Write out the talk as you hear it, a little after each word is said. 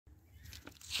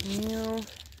You know,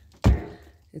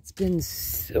 it's been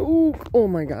so, oh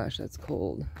my gosh, that's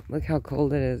cold. Look how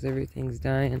cold it is. Everything's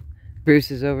dying.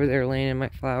 Bruce is over there laying in my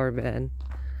flower bed.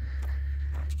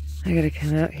 I gotta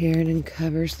come out here and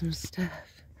uncover some stuff.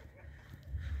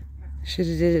 Should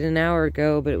have did it an hour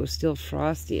ago, but it was still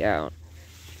frosty out.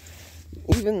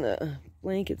 Even the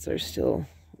blankets are still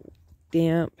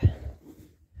damp.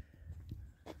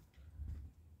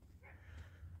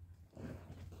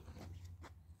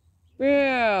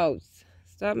 Bruce,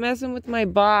 stop messing with my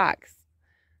box.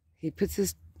 He puts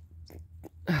his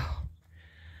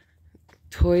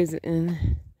toys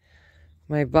in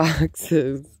my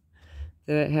boxes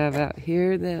that I have out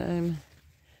here that I'm...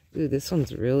 Ooh, this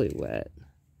one's really wet.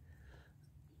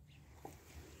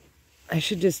 I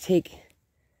should just take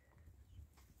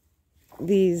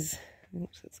these...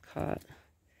 Oops, it's caught.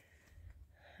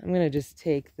 I'm going to just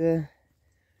take the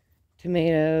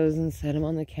tomatoes and set them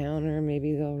on the counter.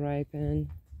 Maybe they'll ripen.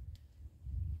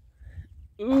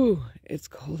 Ooh, it's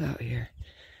cold out here.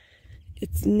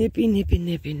 It's nippy, nippy,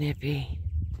 nippy, nippy.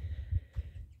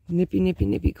 Nippy, nippy,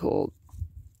 nippy cold.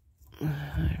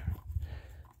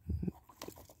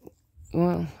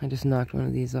 Well, I just knocked one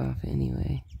of these off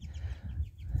anyway.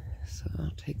 So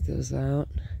I'll take those out.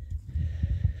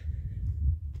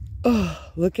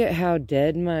 Oh, look at how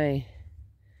dead my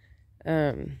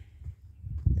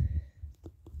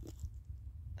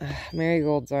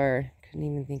marigolds are.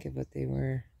 Couldn't even think of what they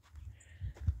were.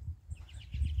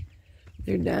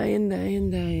 They're dying,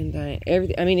 dying, dying, dying.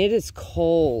 Everything. I mean, it is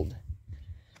cold.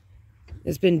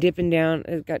 It's been dipping down.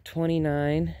 It got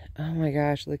 29. Oh my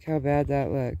gosh, look how bad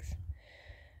that looks.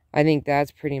 I think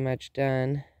that's pretty much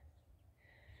done.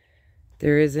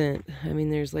 There isn't, I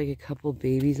mean, there's like a couple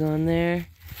babies on there.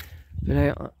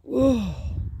 But whoa,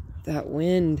 that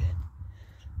wind.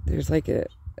 There's like a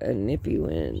nippy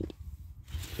wind.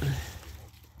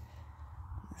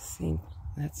 See,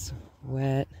 that's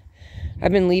wet.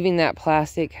 I've been leaving that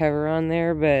plastic cover on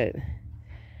there, but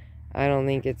I don't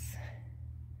think it's...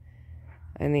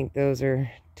 I think those are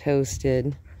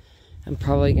toasted. I'm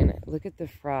probably gonna... Look at the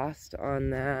frost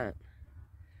on that.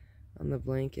 On the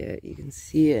blanket. You can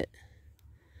see it.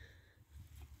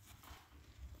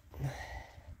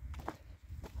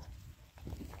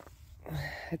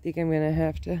 I think I'm gonna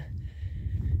have to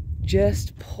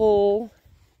just pull...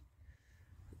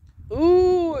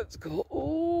 Ooh, it's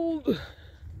cold.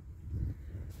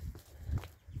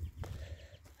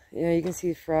 Yeah, you can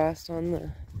see frost on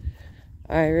the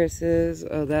irises.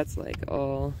 Oh, that's like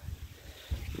all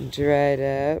dried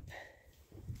up.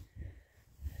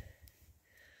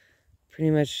 Pretty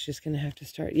much just gonna have to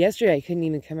start. Yesterday, I couldn't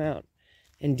even come out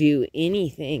and do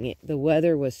anything. The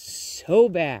weather was so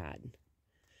bad.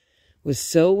 It was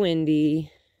so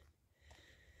windy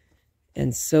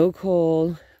and so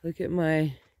cold. Look at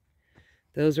my...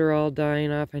 Those are all dying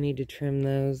off. I need to trim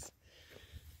those.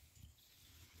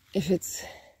 If it's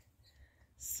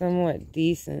somewhat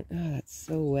decent. Oh, that's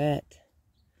so wet.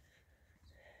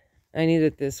 I knew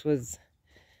that this was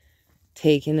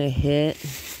taking a hit.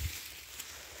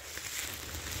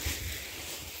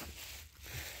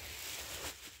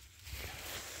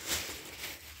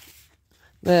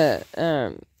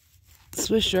 The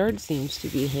Swiss yard seems to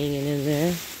be hanging in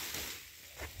there.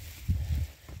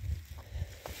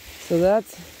 So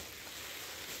that's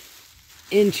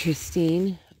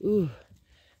interesting. Ooh,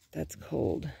 that's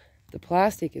cold. The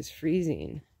plastic is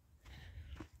freezing.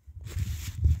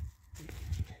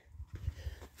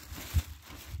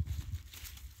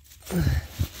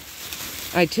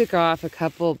 I took off a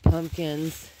couple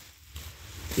pumpkins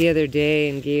the other day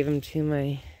and gave them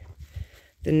to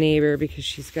the neighbor because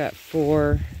she's got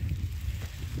four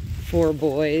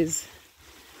boys.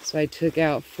 So I took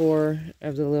out 4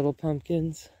 of the little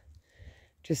pumpkins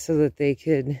just so that they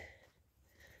could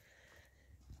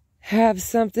have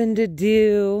something to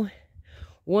do.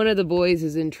 One of the boys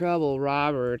is in trouble,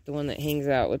 Robert, the one that hangs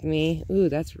out with me. Ooh,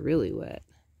 that's really wet.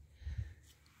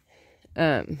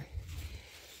 I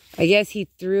guess he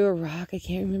threw a rock. I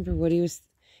can't remember what he was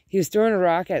throwing a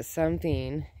rock at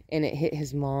something, and it hit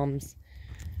his mom's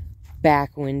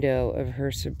back window of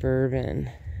her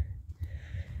Suburban.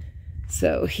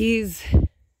 So he's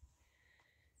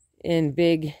in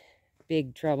big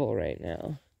trouble right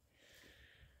now.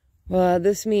 Well,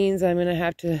 this means I'm gonna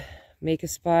have to make a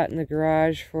spot in the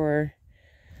garage for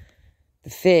the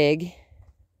fig.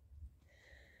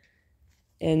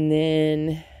 And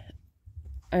then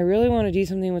I really want to do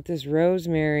something with this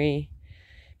rosemary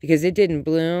because it didn't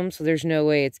bloom, so there's no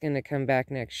way it's going to come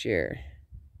back next year.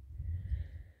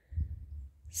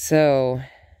 So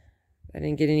I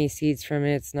didn't get any seeds from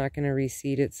it. It's not going to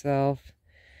reseed itself.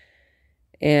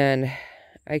 And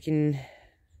I can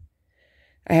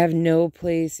I have no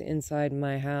place inside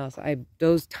my house.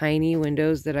 Those tiny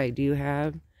windows that I do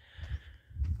have,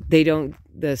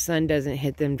 the sun doesn't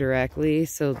hit them directly,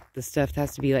 so the stuff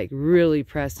has to be like really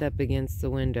pressed up against the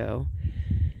window.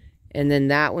 And then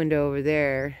that window over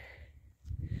there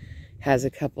has a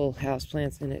couple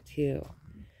houseplants in it too.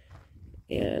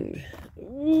 And,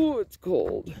 ooh, it's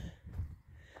cold.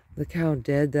 Look how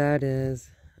dead that is.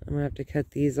 I'm gonna have to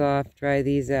cut these off, dry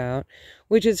these out,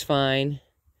 which is fine.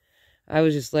 I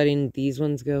was just letting these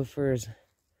ones go for as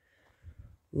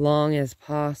long as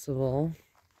possible.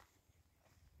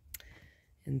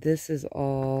 And this is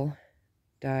all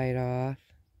died off.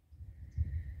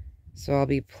 So I'll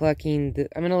be plucking,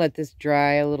 I'm going to let this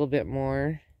dry a little bit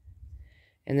more.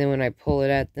 And then when I pull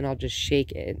it out, then I'll just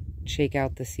shake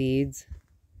out the seeds.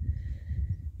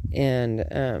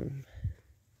 And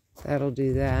that'll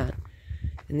do that.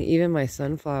 And even my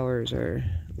sunflowers are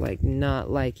like not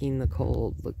liking the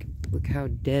cold. Look how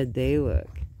dead they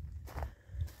look.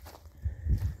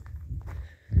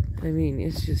 I mean,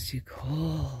 it's just too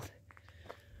cold.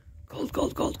 Cold,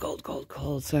 cold, cold, cold, cold,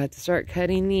 cold. So I had to start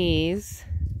cutting these.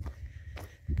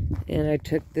 And I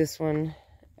took this one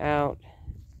out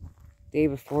day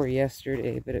before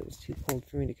yesterday, but it was too cold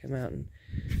for me to come out and...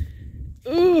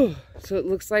 Ooh! So it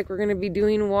looks like we're going to be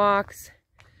doing walks.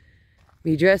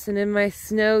 Be dressing in my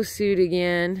snowsuit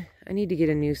again. I need to get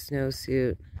a new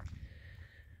snowsuit.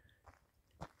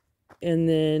 And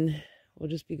then we'll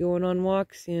just be going on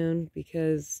walks soon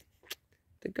because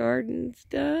the garden's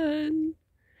done.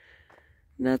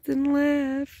 Nothing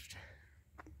left.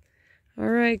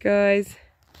 Alright, guys.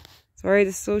 Sorry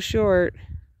this is so short.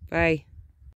 Bye.